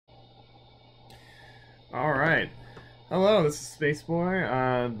Alright. Hello, this is Space Boy.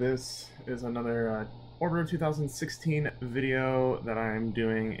 This is another Orbiter 2016 video that I'm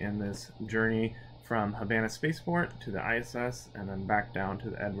doing in this journey from Habana Spaceport to the ISS and then back down to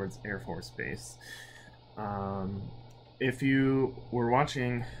the Edwards Air Force Base. If you were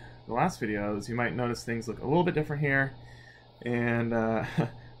watching the last videos, you might notice things look a little bit different here. And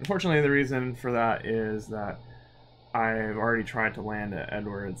unfortunately, the reason for that is that I've already tried to land at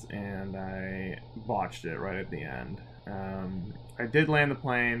Edwards and I botched it right at the end. I did land the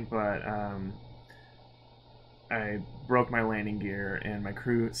plane, but I broke my landing gear and my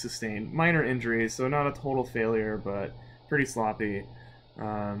crew sustained minor injuries, so not a total failure, but pretty sloppy.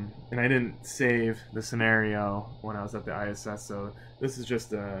 And I didn't save the scenario when I was at the ISS, so this is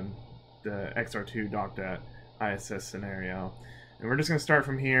just the XR2 docked at ISS scenario. And we're just going to start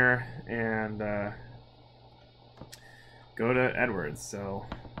from here and go to Edwards, so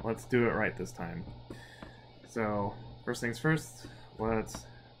let's do it right this time. So first things first, let's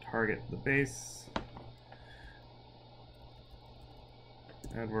target the base.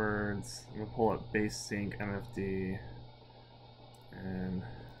 Edwards, I'm gonna pull up base sync MFD and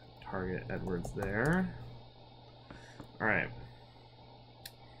target Edwards there. Alright.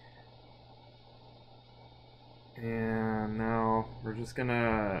 And now we're just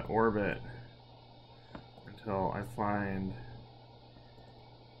gonna orbit until I find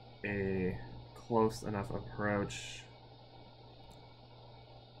a close enough approach,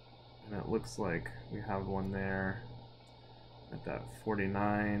 and it looks like we have one there at that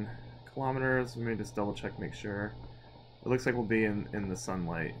 49 kilometers. Let me just double check, make sure. It looks like we'll be in the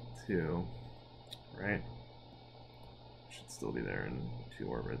sunlight too, right? Should still be there in 2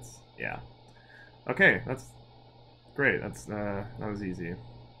 orbits. Yeah. Okay, that's great. That was easy.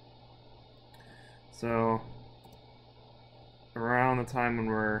 So around the time when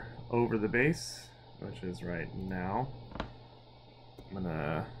we're over the base, which is right now, I'm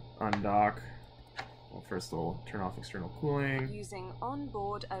gonna undock. Well, first we'll turn off external cooling. Using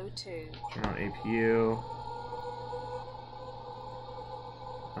onboard O2. Turn on APU.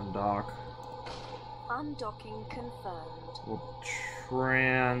 Undock. Undocking confirmed. We'll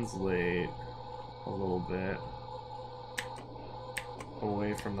translate a little bit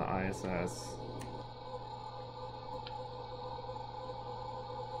away from the ISS.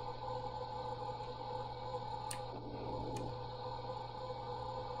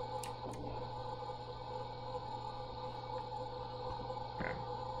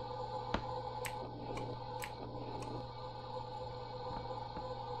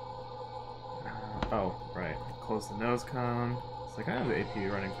 Oh, right. Close the nose cone. It's like I have the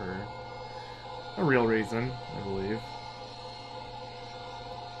APU running for a real reason, I believe.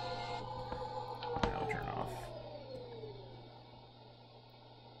 Now turn off.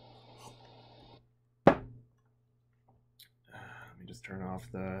 Let me just turn off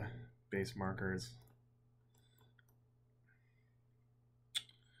the base markers.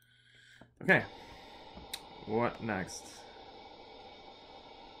 Okay. What next?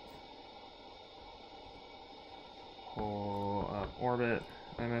 Pull up orbit,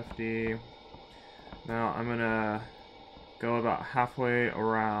 MFD. Now I'm gonna go about halfway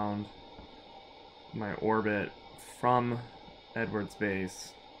around my orbit from Edwards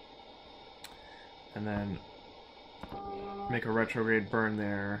base and then make a retrograde burn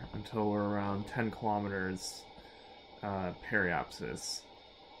there until we're around 10 kilometers periapsis.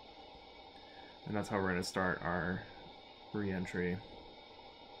 And that's how we're gonna start our re-entry.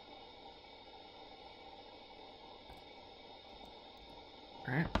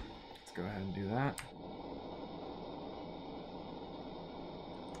 Alright, let's go ahead and do that.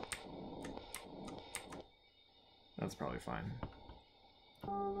 That's probably fine.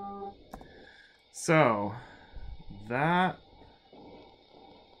 So, that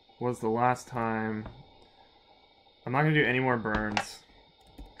was the last time. I'm not going to do any more burns,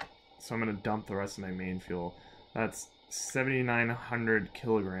 so I'm going to dump the rest of my main fuel. That's 7,900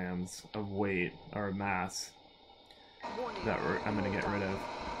 kilograms of weight, or mass, that I'm going to get rid of.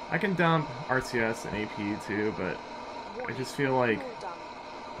 I can dump RCS and AP too, but I just feel like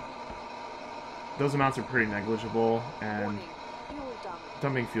those amounts are pretty negligible, and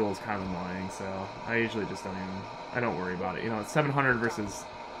dumping fuel is kind of annoying, so I usually just I don't worry about it. You know, it's 700 versus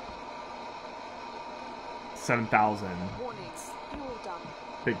 7,000.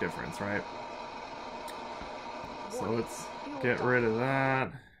 Big difference, right? So let's get rid of that.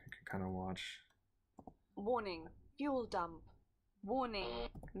 You can kind of watch. Warning, fuel dump. Warning,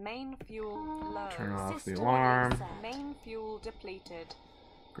 main fuel low. Turn off the System alarm. reset. Main fuel depleted.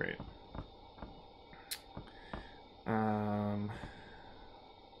 Great.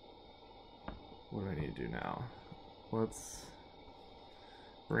 what do I need to do now? Let's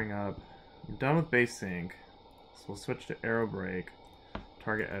bring up... I'm done with base sync, so we'll switch to aerobrake,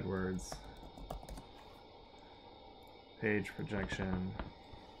 target Edwards, page projection,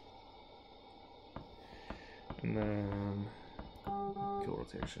 and then kill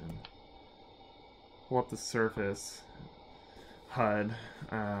rotation. Pull up the surface, HUD,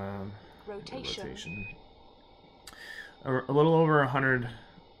 Rotation. A little over 100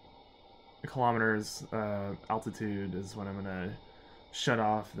 kilometers altitude is when I'm gonna shut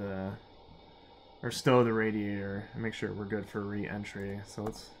off or stow the radiator and make sure we're good for re-entry. So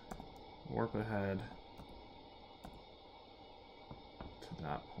let's warp ahead to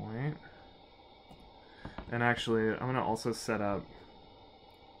that point. And actually, I'm gonna also set up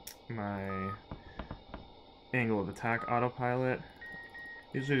my angle of attack autopilot.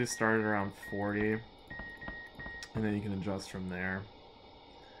 Usually just start at around 40, and then you can adjust from there.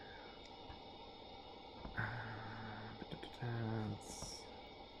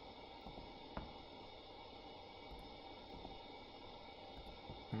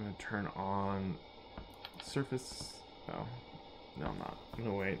 I'm gonna turn on surface. Oh, no, I'm not. I'm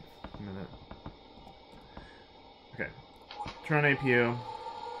gonna wait a minute. Okay, turn on APU.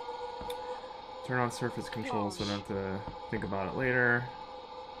 Turn on surface control so I don't have to think about it later.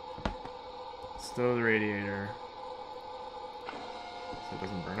 Stow the radiator so it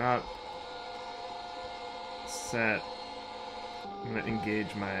doesn't burn up. Set. I'm gonna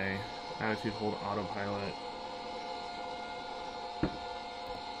engage my attitude hold autopilot.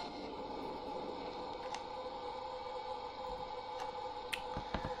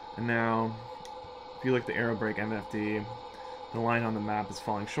 And now, if you look at the aerobrake MFD, the line on the map is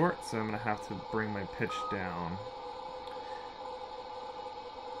falling short, so I'm going to have to bring my pitch down.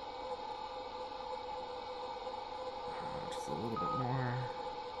 Just a little bit more.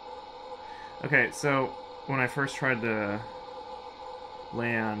 Okay, so when I first tried to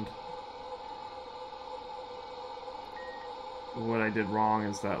land, what I did wrong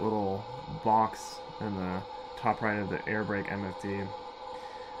is that little box in the top right of the airbrake MFD.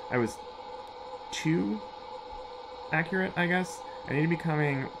 I was too accurate, I guess. I need to be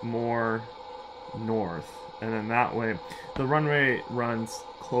coming more north, and then that way the runway runs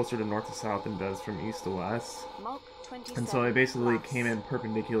closer to north to south than it does from east to west. And so I basically came in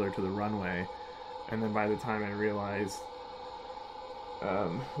perpendicular to the runway, and then by the time I realized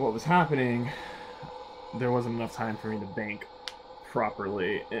what was happening, there wasn't enough time for me to bank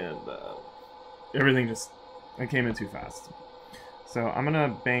properly, and everything just, I came in too fast. So I'm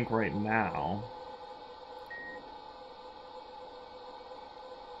gonna bank right now.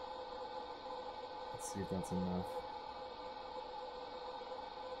 Let's see if that's enough.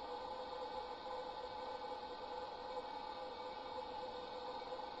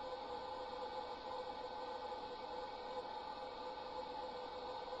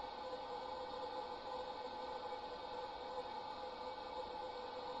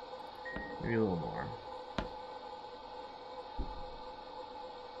 Maybe a little more.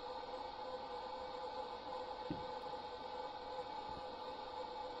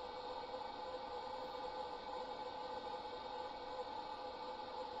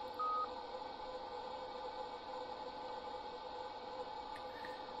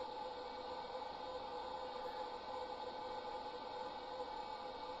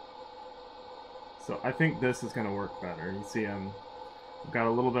 So I think this is going to work better. You see I've got a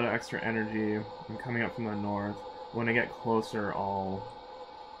little bit of extra energy. I'm coming up from the north. When I get closer,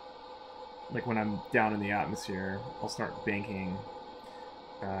 like when I'm down in the atmosphere, I'll start banking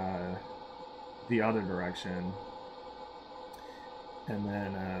the other direction. And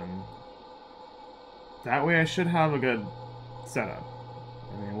then that way I should have a good setup.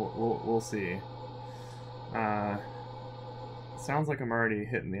 I mean, we'll see. Sounds like I'm already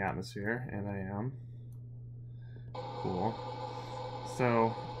hitting the atmosphere, and I am. Cool.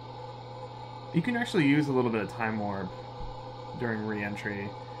 So, you can actually use a little bit of time warp during re-entry.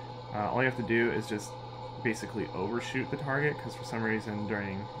 All you have to do is just basically overshoot the target, because for some reason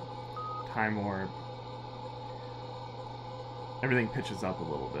during time warp, everything pitches up a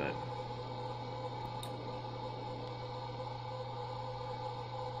little bit.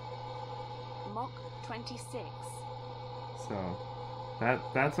 Mach 26. So,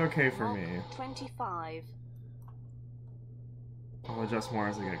 that's okay for Mach me. 25. I'll adjust more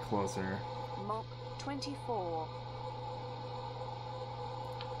as I get closer. Mach 24.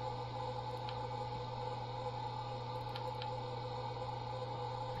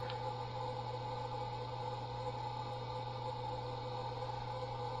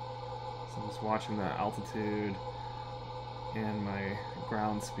 So I'm just watching the altitude and my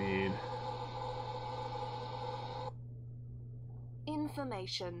ground speed.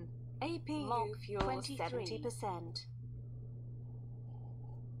 Information. APU Mach fuel 23. 70%.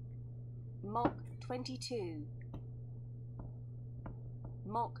 Mach 22.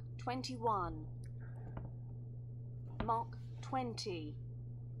 Mach 21. Mach 20.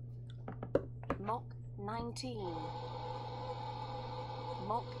 Mach 19.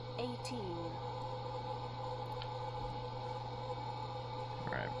 Mach 18.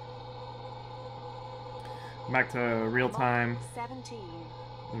 Alright. Back to real time. Mach 17.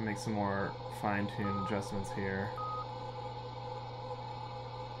 Let me make some more fine-tuned adjustments here.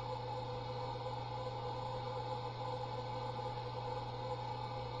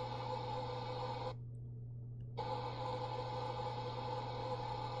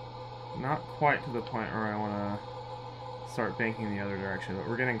 Not quite to the point where I want to start banking the other direction, but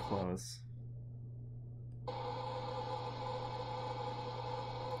we're getting close.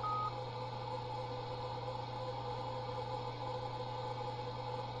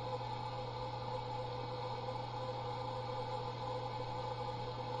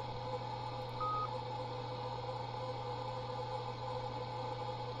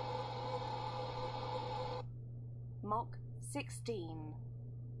 Mach 16.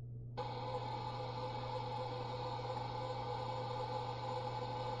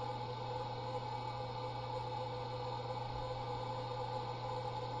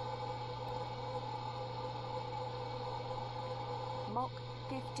 Mach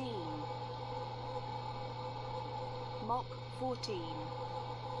 15. Mach 14.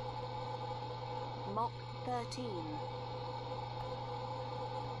 Mach 13.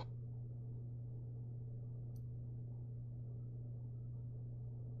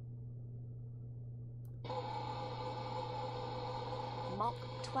 Mach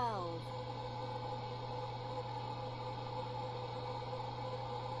 12.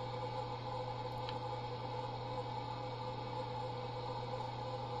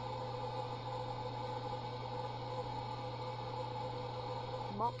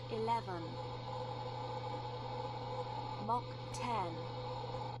 Mach 11. Mach 10.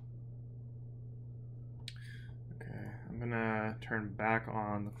 Okay, I'm gonna turn back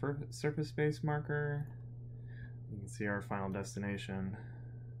on the surface space marker. You can see our final destination.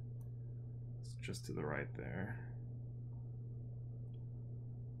 It's just to the right there.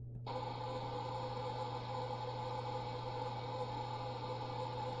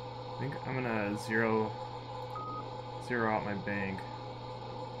 I think I'm gonna zero out my bank.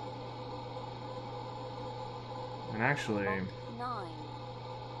 And actually, Mach 9.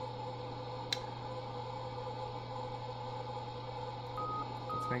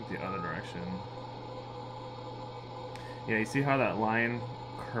 let's bank the other direction. Yeah, you see how that line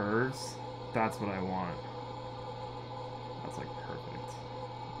curves? That's what I want. That's like perfect.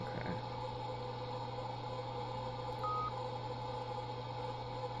 Okay.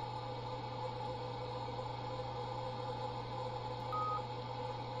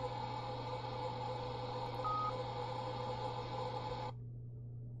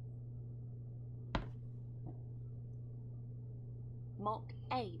 Mach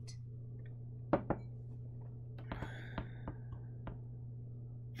 8.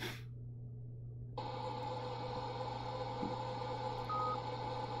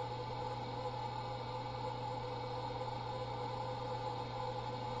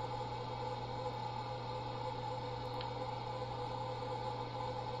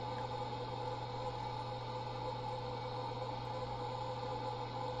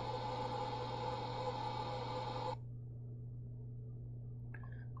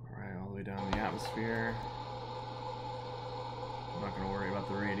 Down the atmosphere. I'm not going to worry about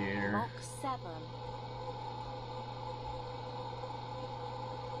the radiator. Mach 7.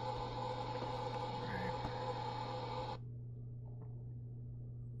 Alright.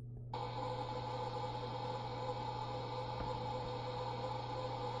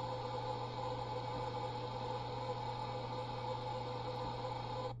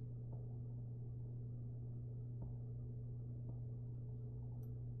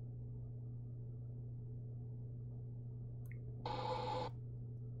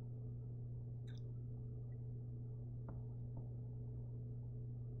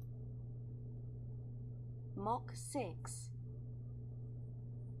 Mach 6.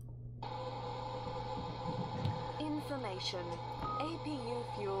 Information. APU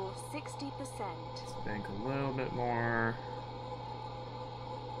fuel 60%. Let's bank a little bit more.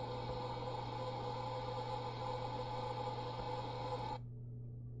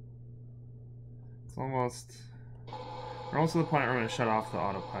 It's almost... We're almost to the point where I'm going to shut off the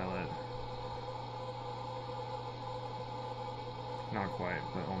autopilot. Not quite,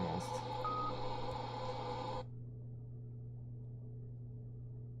 but almost.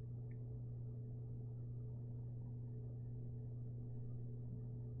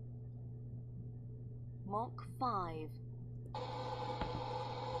 Mach 5.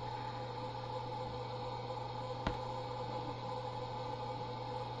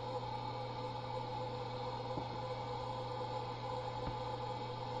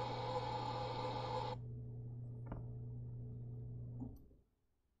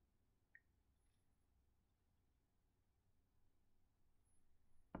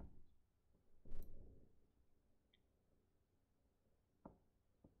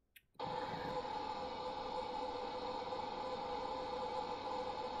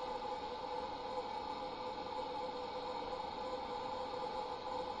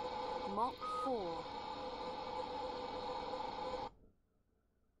 Mach 4.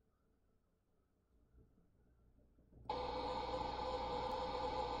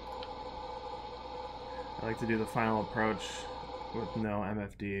 I like to do the final approach with no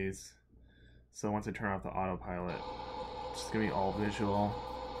MFDs. So once I turn off the autopilot, it's just gonna be all visual.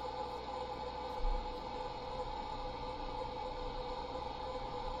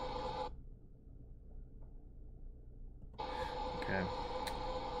 Okay.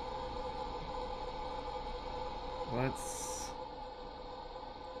 Let's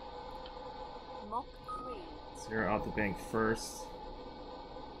Mach 3. zero out the bank first.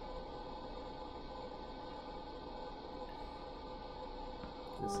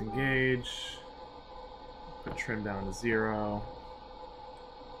 Disengage. Put trim down to 0.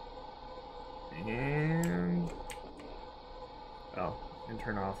 And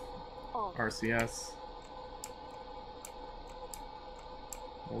turn off Off. RCS.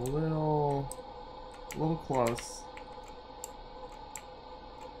 A little close.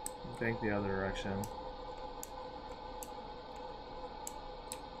 Bank the other direction.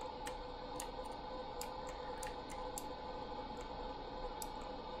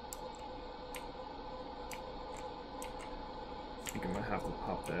 I think I'm gonna have to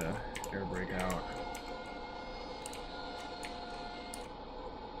pop the air brake out.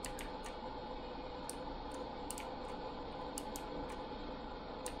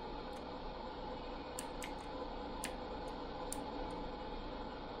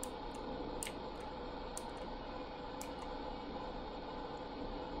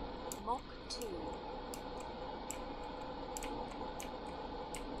 Mach 2.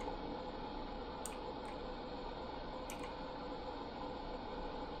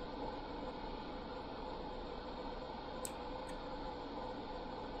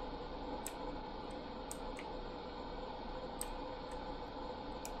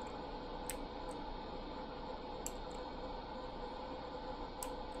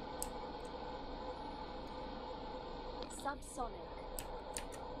 Subsonic.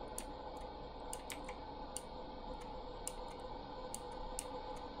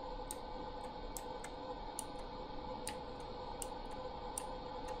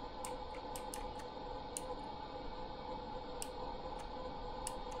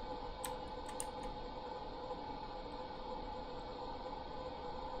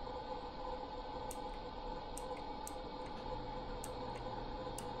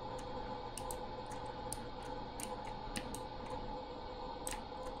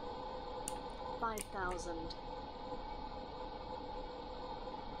 $5,000.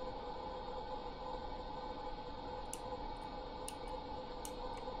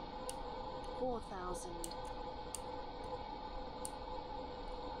 4,000.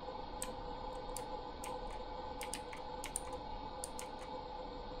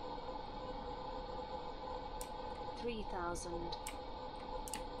 3,000.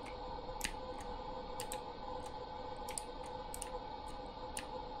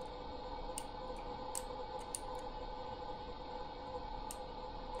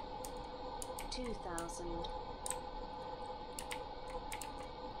 2,000.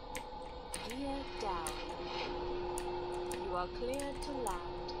 Gear down. You are cleared to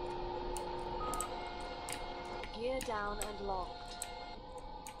land. Gear down and locked.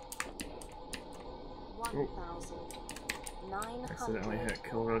 1,900. Accidentally hit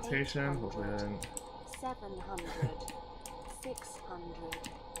kill rotation. Hopefully I didn't. 700. 600.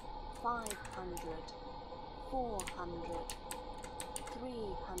 500. 400.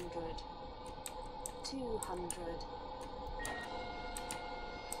 300. 200.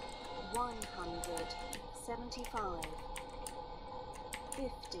 100. 75.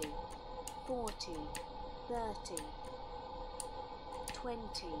 50. 40. 30.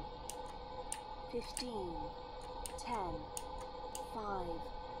 20. 15. 10. 5.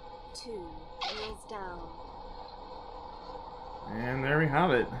 2. Wheels down. And there we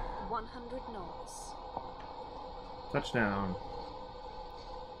have it. 100 knots. Touchdown.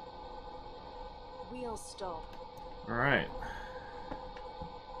 Wheel stop. Alright.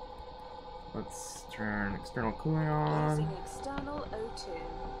 Let's turn external cooling on. Using external O2.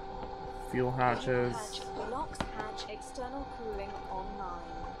 Fuel hatches. Blocks hatch external cooling online.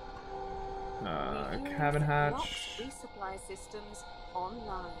 Cabin hatch. Blocks resupply systems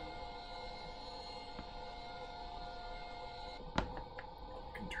online.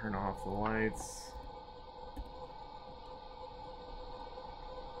 Can turn off the lights.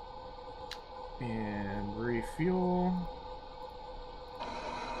 And refuel.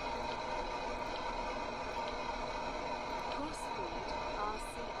 Crossfeed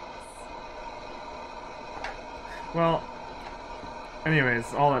RCS. Well,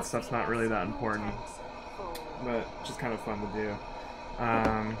 anyways, all that stuff's not really that important, Tanks full. but just kind of fun to do.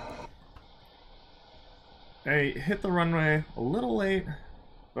 I hit the runway a little late,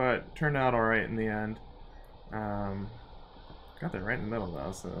 but turned out alright in the end. Got there right in the middle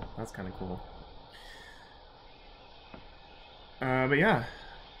though, so that's kind of cool. But yeah,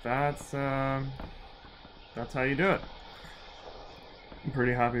 that's how you do it. I'm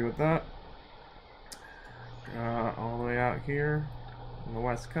pretty happy with that. All the way out here on the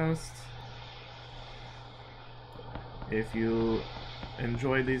west coast. If you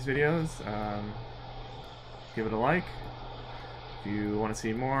enjoyed these videos, give it a like. If you want to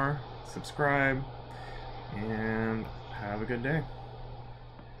see more, subscribe, and have a good day.